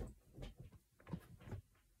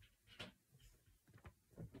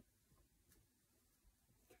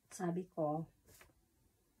 Sabi ko,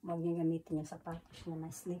 huwag niya gamitin yung sapatos na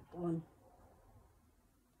may slip-on.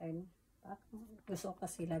 Ayun. Gusto ko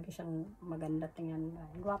kasi lagi siyang maganda tingnan.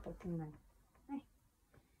 Gwapo tingnan. Ay,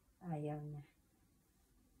 ayaw niya.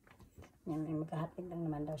 Yan, may maghahatid lang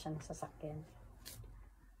naman daw siya ng sasakyan.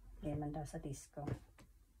 Hindi man daw sa disco.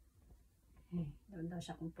 Doon daw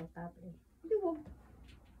siya komportable. Diba?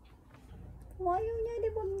 Ayaw niya,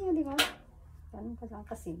 di ba? Ganun ka lang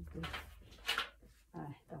kasimple.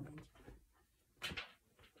 Ay, ito medyo.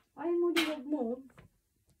 Ayaw mo, diwag mo.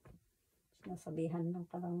 Nasabihan lang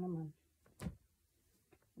ka lang naman.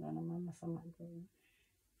 Wala naman masama doon.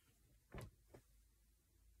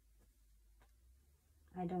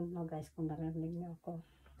 I don't know guys kung narinig niyo ako.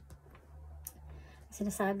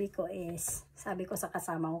 Sinasabi ko is, sabi ko sa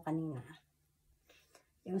kasama ko kanina,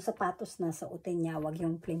 yung sapatos na suotin niya, wag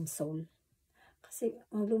yung plain sole. Kasi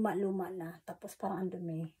ang luma-luma na, tapos parang ang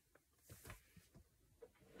dumi.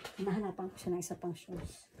 Nahanapan ko siya ng isa pang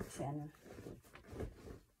shoes. Kasi ano,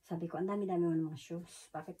 sabi ko, ang dami-dami mo ng mga shoes.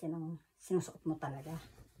 Bakit yan ang sinusuot mo talaga?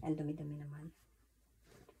 Ang dumi-dumi naman.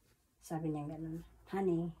 Sabi niya ganun,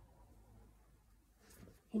 honey,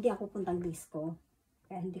 hindi ako puntang disco.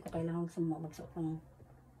 Kaya hindi ko kailangan magsuot ng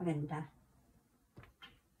maganda.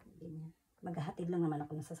 Sabi niya. Maghahatid lang naman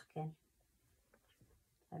ako ng sasakyan.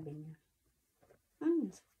 Sabi niya.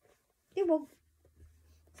 Di wag.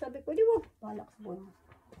 Sabi ko, di wag. Balak sa buhay mo.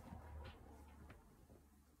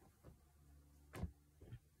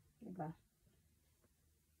 Diba?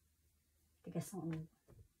 Tigas ng ulo.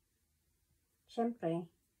 Siyempre,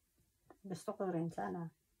 gusto ko rin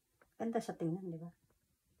sana. Ganda sa tingnan, diba?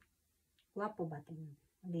 Gwapo ba tingnan?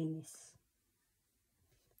 Malinis.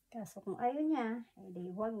 Kaso kung ayaw niya,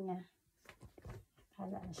 di wag niya.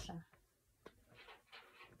 Hala na siya.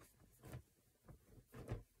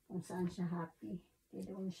 Kung saan siya happy,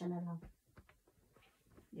 doon siya na lang.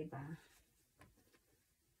 Diba?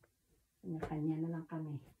 Kanya na lang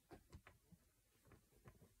kami.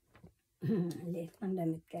 Liit ng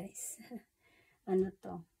damit, guys. Ano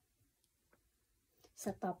to?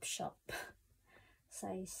 Sa Top Shop.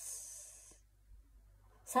 Size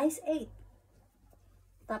 8.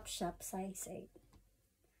 Top Shop, size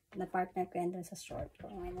 8. Na-partner ko yan dun sa short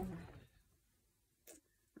ko. Ano na.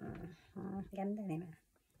 Ganda rin na.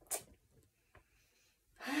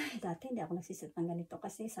 Ay, dati hindi ako nagsisit ng ganito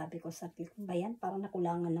kasi sabi ko sa ko ba yan? Parang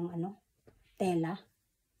nakulangan ng ano, tela.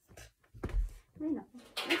 Ay, naku.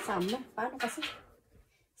 Ay, summer. Paano kasi?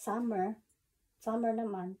 Summer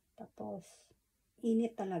naman. Tapos,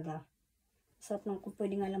 init talaga. Sarap lang kung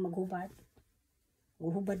pwede nga lang maghubad.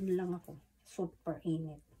 Maghubad na lang ako. Super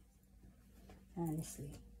init.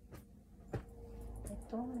 Honestly.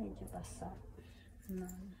 Ito, medyo basa.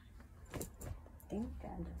 Think,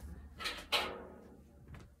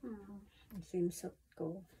 ang swimsuit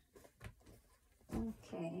ko.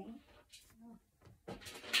 Okay.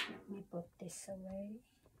 Let me put this away.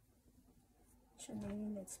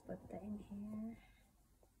 Actually, let's put that in here.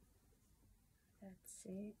 That's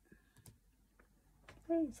it.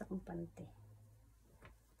 Ay, isa kong panty.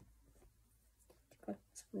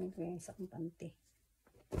 Isa kong panty.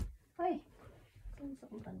 Ay, isa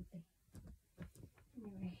kong panty.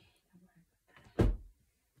 Anyway,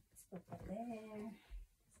 let's put that there.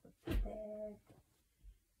 There.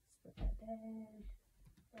 Let's put that there.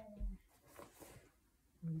 There.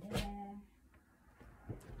 And there.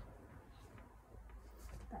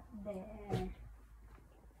 That there.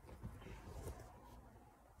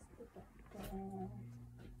 Let's put that there.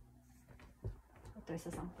 Ito isa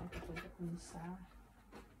sampang kapagod mo sa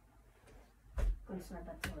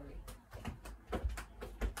conservatory.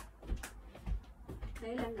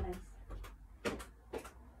 Dahil lang guys.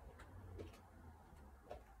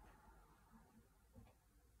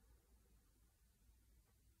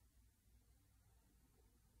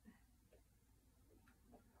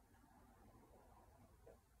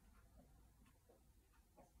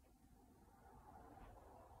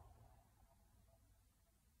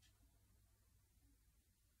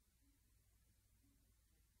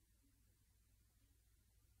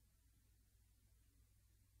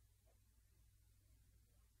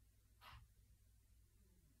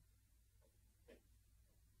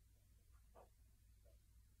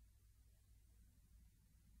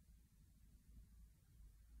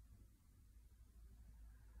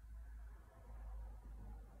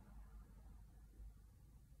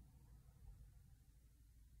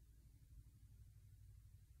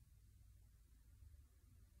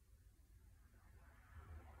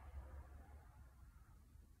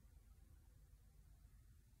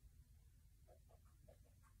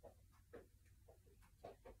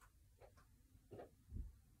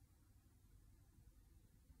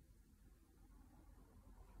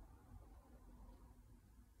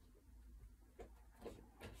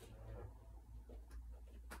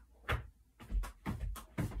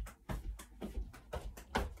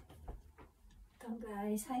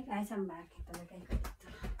 Guys, hi guys, I'm back. Talagay ko dito.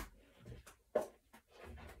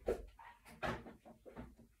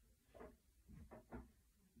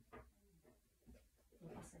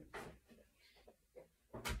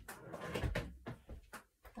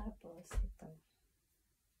 Tapos ito.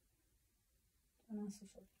 Anong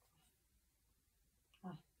susunod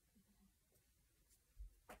ko?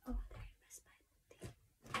 Oh, there, mas panty.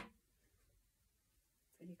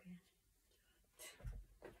 Pwede ko yan.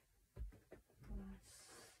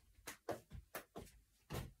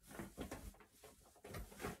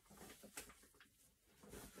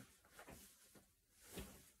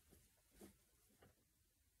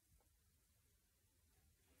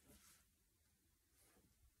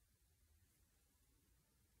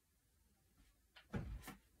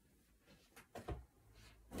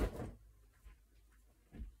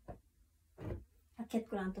 Akit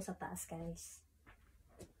ko lang to sa taas, guys.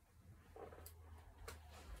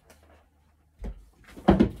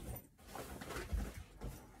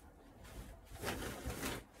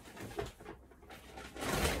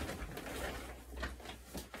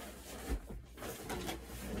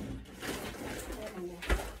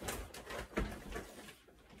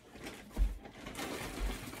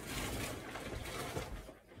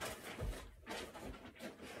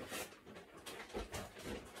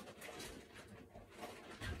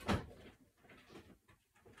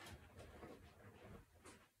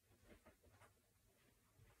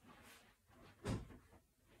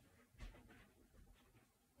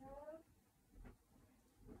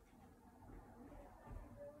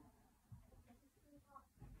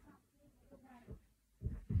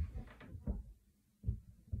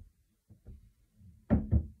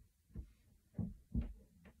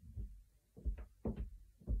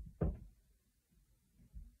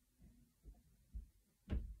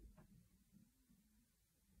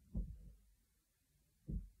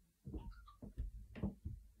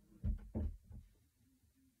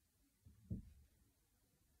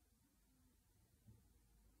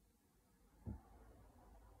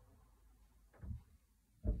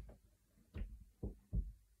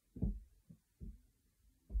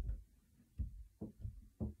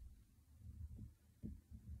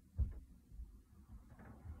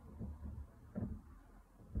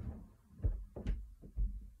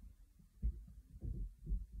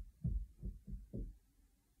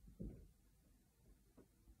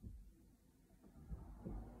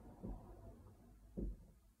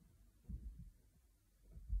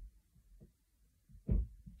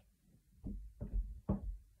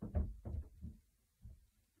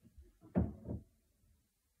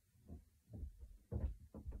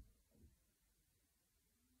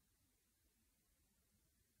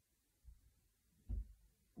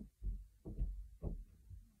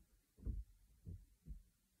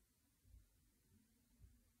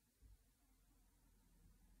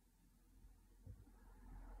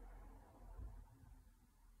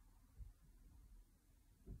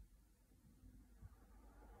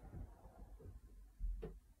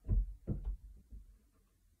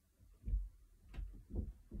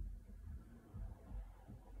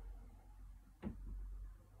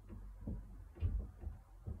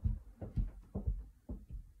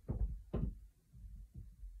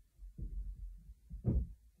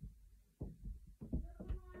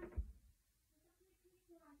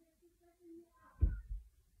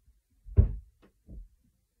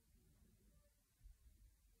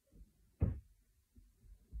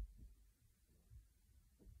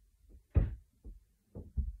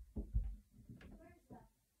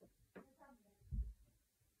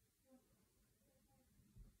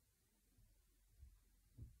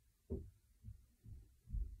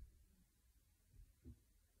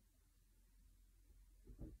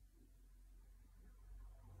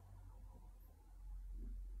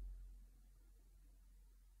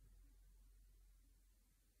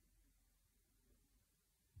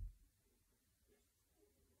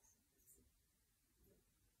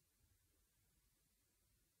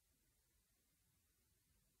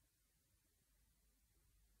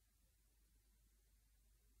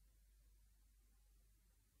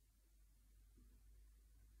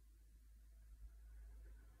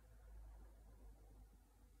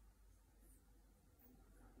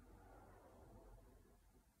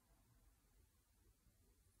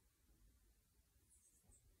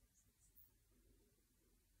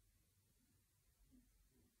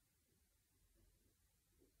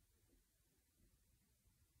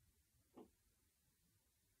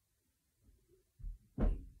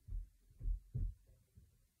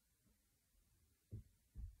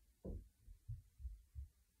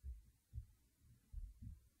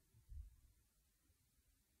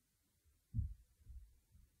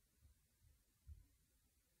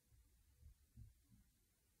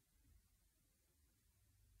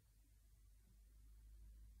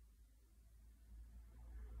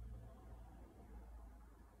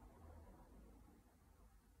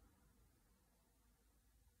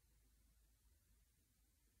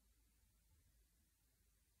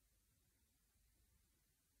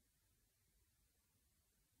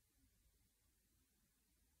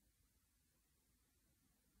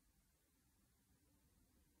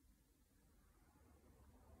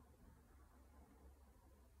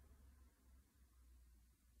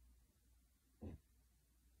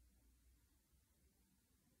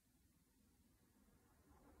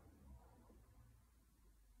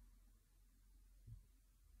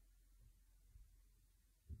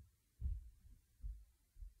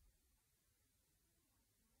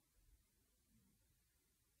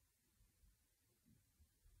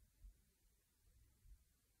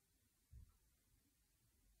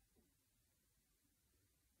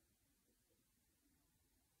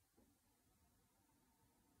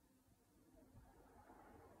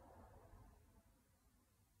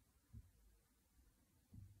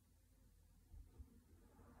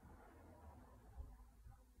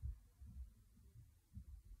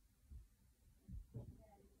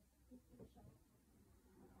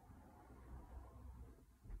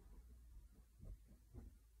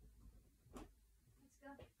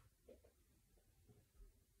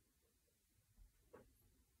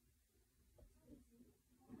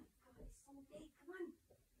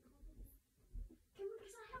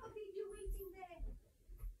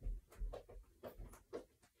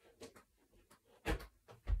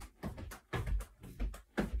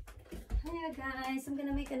 Yeah, guys, I'm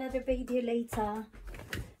gonna make another video later.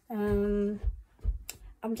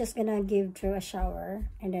 I'm just gonna give Drew a shower,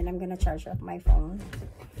 and then I'm gonna charge up my phone.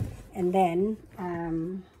 And then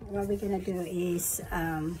what we're gonna do is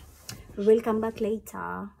we'll come back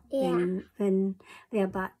later. Yeah. When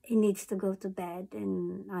he needs to go to bed,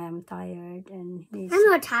 and I am tired, and he's, I'm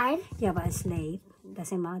not tired. yeah, but it's late.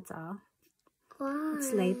 Doesn't matter. Why?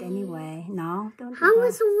 It's late anyway. No, don't. How do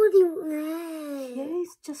was that. already late? Yeah,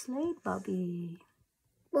 it's just late, Bobby.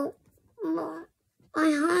 Well,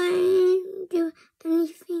 I didn't do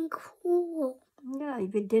anything cool. Yeah,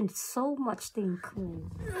 we did so much thing cool.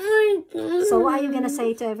 I didn't. So what are you gonna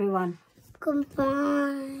say to everyone?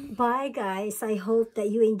 Goodbye. Bye, guys. I hope that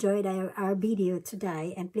you enjoyed our video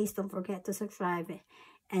today, and please don't forget to subscribe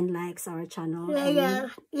and like our channel and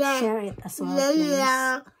share it as well, please.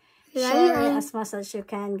 Share it as much as you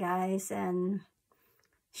can, guys, and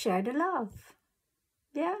share the love.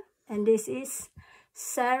 Yeah, and this is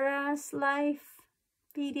Sarah's life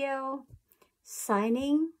video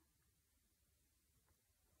signing.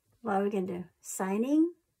 What are we gonna do?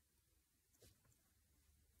 Signing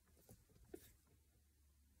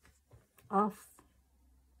off.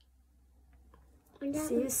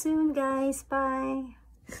 See you soon, guys. Bye.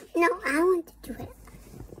 No, I want to do it.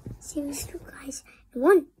 See you soon, guys.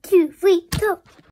 1, 2, 3, go.